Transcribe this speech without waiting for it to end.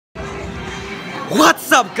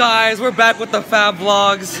What's up, guys? We're back with the Fab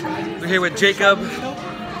Vlogs. We're here with Jacob,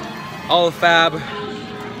 all of Fab.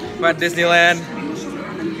 We're at Disneyland.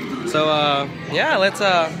 So yeah, let's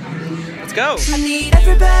go. I need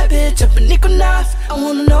every bad bitch up in Nicola. I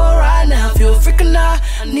wanna know right now if you're a freak or not.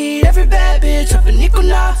 I need every bad bitch up in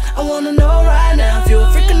Nicola. I wanna know right now if you're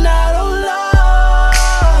a freak or not. Oh Lord,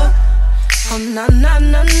 oh na na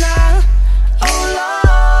na na. Oh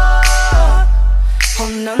Lord, oh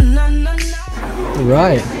na na na na.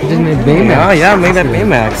 Right, you just made Baymax. Oh yeah, I made that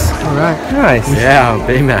Baymax. Alright. Nice. Yeah,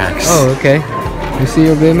 Baymax. Oh, okay. You see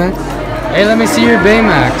your Baymax? Hey, let me see your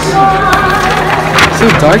Baymax. It's so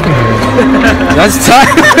dark in here. That's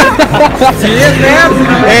tight. See it, man?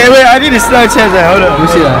 Hey, wait, I need to Snapchat that. Hold up. Let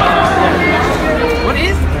me see that. What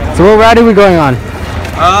is? So what ride are we going on?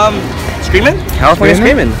 Screaming? California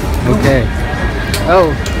Screaming. Okay.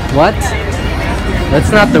 Oh, what?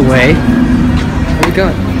 That's not the way. Where are we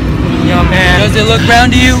going? Yo, man. Does it look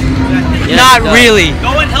round to you? Yes, Not really.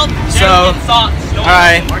 Go and help. So,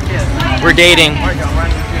 alright, we're dating.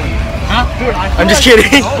 Huh? I'm just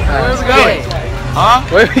kidding. Where's it going? Huh?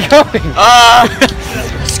 Where are we going?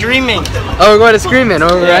 Screaming. Oh, we're going to Screaming.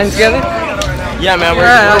 Oh, we're riding together? Yeah, man, we're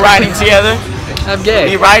riding together. I'm gay.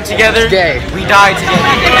 We ride together. Gay. We die together.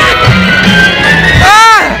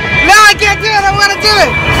 Ah! No, I can't do it. I want to do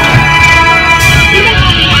it.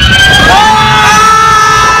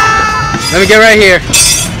 Let me get right here.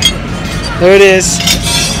 There it is.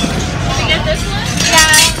 Can we get this one? Yeah.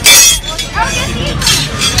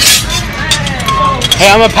 Hey,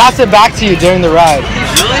 I'm gonna pass it back to you during the ride.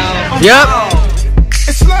 Really? Yep.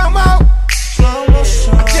 It's slow-mo.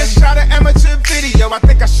 I just shot an amateur video. I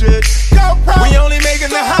think I should go pro. We only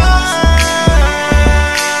making the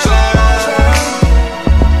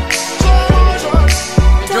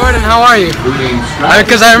Jordan, how are you?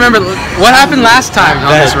 Because I remember what happened last time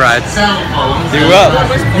on this ride. Threw up.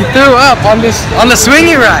 You threw up on the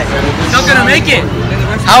swingy ride. He's not gonna make it.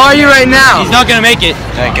 How are you right now? He's not gonna make it.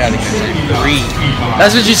 I got it. 3.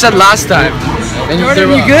 That's what you said last time. And you Jordan,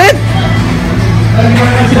 threw you up. good?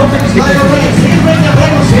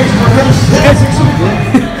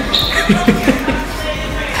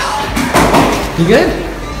 You good?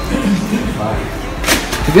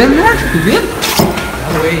 You good in there? You good?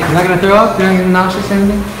 You're not gonna throw up? You're not gonna nauseous or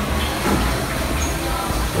anything?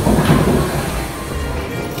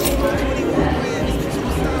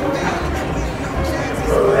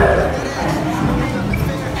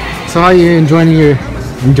 So how are you enjoying your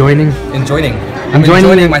Enjoying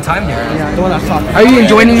my time here. Are you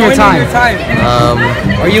enjoying your time?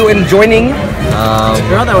 Are you enjoying?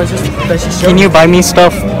 Can you buy me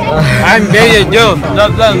stuff? I'm very yo.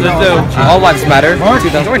 All lives matter.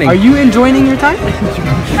 Are you enjoying your time?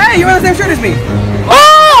 Hey, you wear the same shirt as me.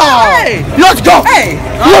 Oh! Hey, Let's go! hey.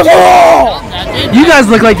 You guys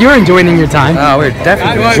look like you're enjoying your time. Oh, we're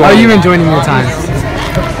definitely Are you enjoying your time?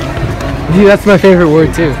 Dude, that's my favorite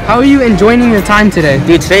word too. How are you enjoying your time today?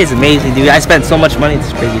 Dude, today is amazing, dude. I spent so much money.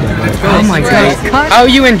 It's crazy. Oh my god. How are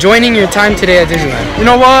you enjoying your time today at Disneyland? You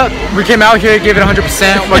know what? We came out here, gave it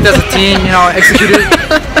 100%, worked as a team, you know, executed,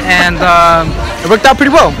 and it worked out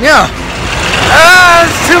pretty well. Yeah.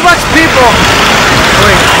 It's too much people.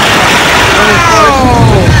 Wait.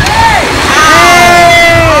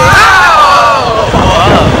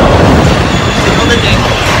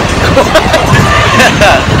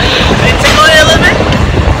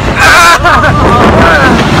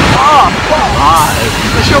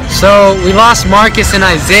 So we lost Marcus and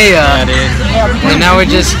Isaiah, and now we're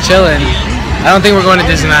just chilling. I don't think we're going to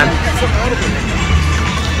Disneyland.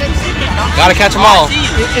 Gotta catch them all.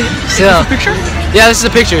 Still. Yeah, this is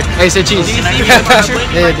a picture. Hey, say cheese. Yeah,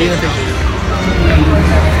 do the picture.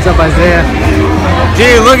 What's up, Isaiah?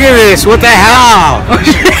 Dude, look at this. What the hell?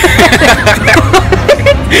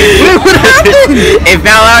 Wait, what happened? It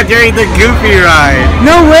fell out during the Goofy ride.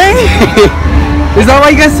 No way! Is that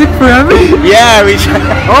why you guys took forever? Yeah, we tried.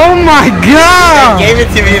 Oh my god! They gave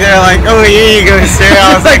it to me. They're like, oh, here you go, sir.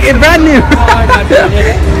 I was like, It's brand new.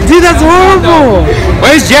 Dude, that's horrible.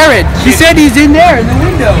 where's Jared? He said he's in there in the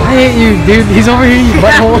window. I hate you, dude. He's over here, you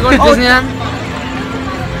butthole. We're going to Disneyland?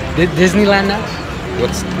 Disneyland now?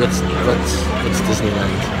 What's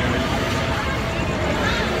Disneyland?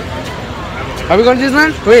 Are we going to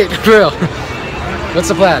Disneyland? Wait, for real. What's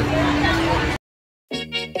the plan?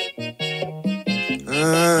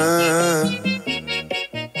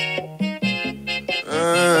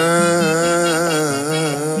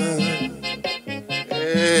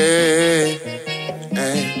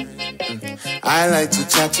 I like to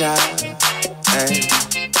cha-cha,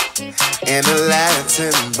 in a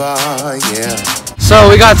Latin bar, yeah. So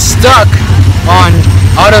we got stuck on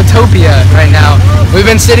Autotopia right now. We've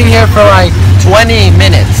been sitting here for like 20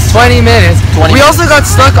 minutes. 20 minutes. 20 we also got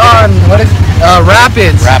stuck on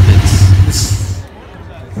Rapids.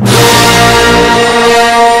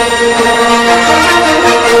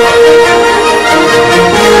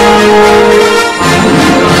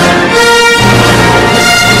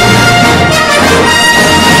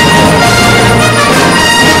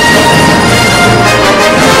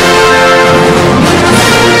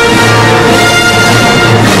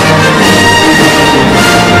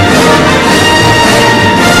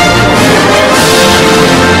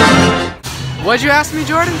 What'd you ask me,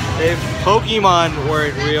 Jordan? If Pokemon were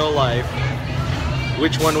in real life,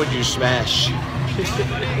 which one would you smash?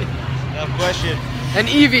 Tough question. An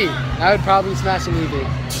Eevee. I would probably smash an Eevee.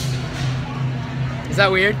 Is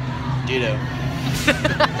that weird? Ditto.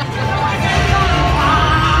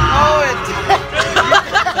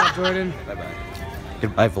 What's up, Jordan? Bye-bye.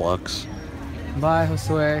 Goodbye, vlogs. Bye,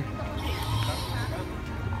 Josue.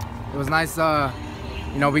 It was nice,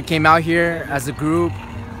 you know, we came out here as a group,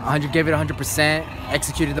 gave it 100%,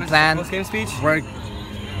 executed the plan, Post-game speech? worked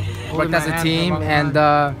as a team, and,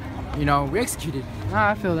 you know, we executed.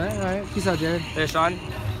 I feel that. All right. Peace out, Jared. Hey, Sean.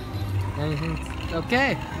 Anything?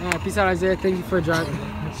 Okay. All right. Peace out, Isaiah. Thank you for driving.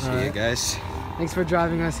 See you guys. Thanks for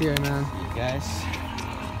driving us here, man. Guys.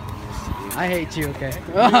 I hate you, okay?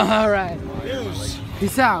 All right. News.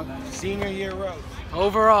 Peace out. Senior year road.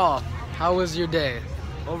 Overall, how was your day?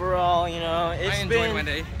 Overall, you know, it's I enjoyed my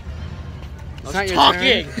day. It's not your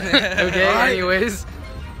talking. turn. Okay, anyways.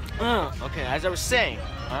 Okay, as I was saying,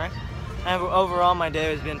 alright? Overall, my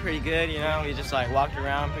day has been pretty good, you know? We just like walked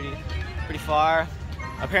around pretty far.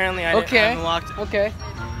 Apparently, I haven't walked. Okay.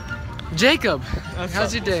 Jacob, What's how's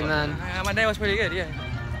up? your day, What's up? man? My day was pretty good, yeah.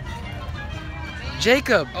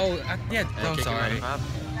 Jacob. Oh, yeah, I'm sorry.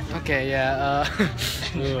 Okay, yeah.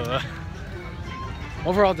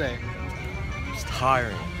 Overall day. It's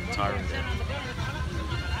tiring. Tiring day.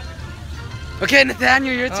 Okay,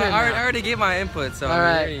 Nathaniel, your turn. I now. already gave my input, so All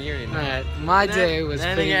right. you already know. All right. My day was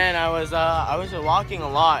Then pretty. again, I was walking a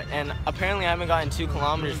lot, and apparently I haven't gotten 2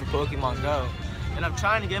 kilometers for Pokemon Go. And I'm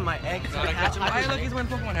trying to get my egg to hatch. Hey, look, he's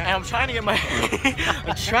winning Pokemon And hat. I'm trying to get my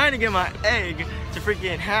I'm trying to get my egg to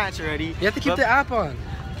freaking hatch already. You have to keep the app on. Are you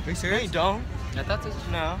No, serious? you don't. I thought so.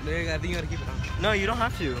 No. I think you gotta keep it on. No, you don't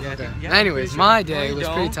have to. Yeah, Okay. Yeah, Anyways, pretty my sure. day No, you was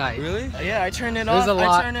don't. pretty tight. Really? Yeah, I turned it There's off. a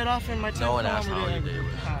lot- I turned it off in my 10 one asked kilometer how your day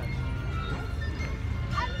was.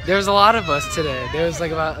 There was a lot of us today. There was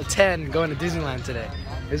like about 10 going to Disneyland today.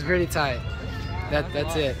 It was pretty tight.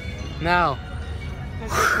 That's it. Now.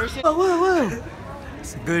 Whoa.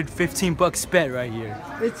 It's a good $15 spent right here.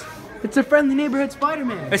 It's a friendly neighborhood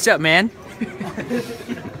Spider-Man. What's up, man?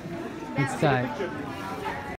 It's tight.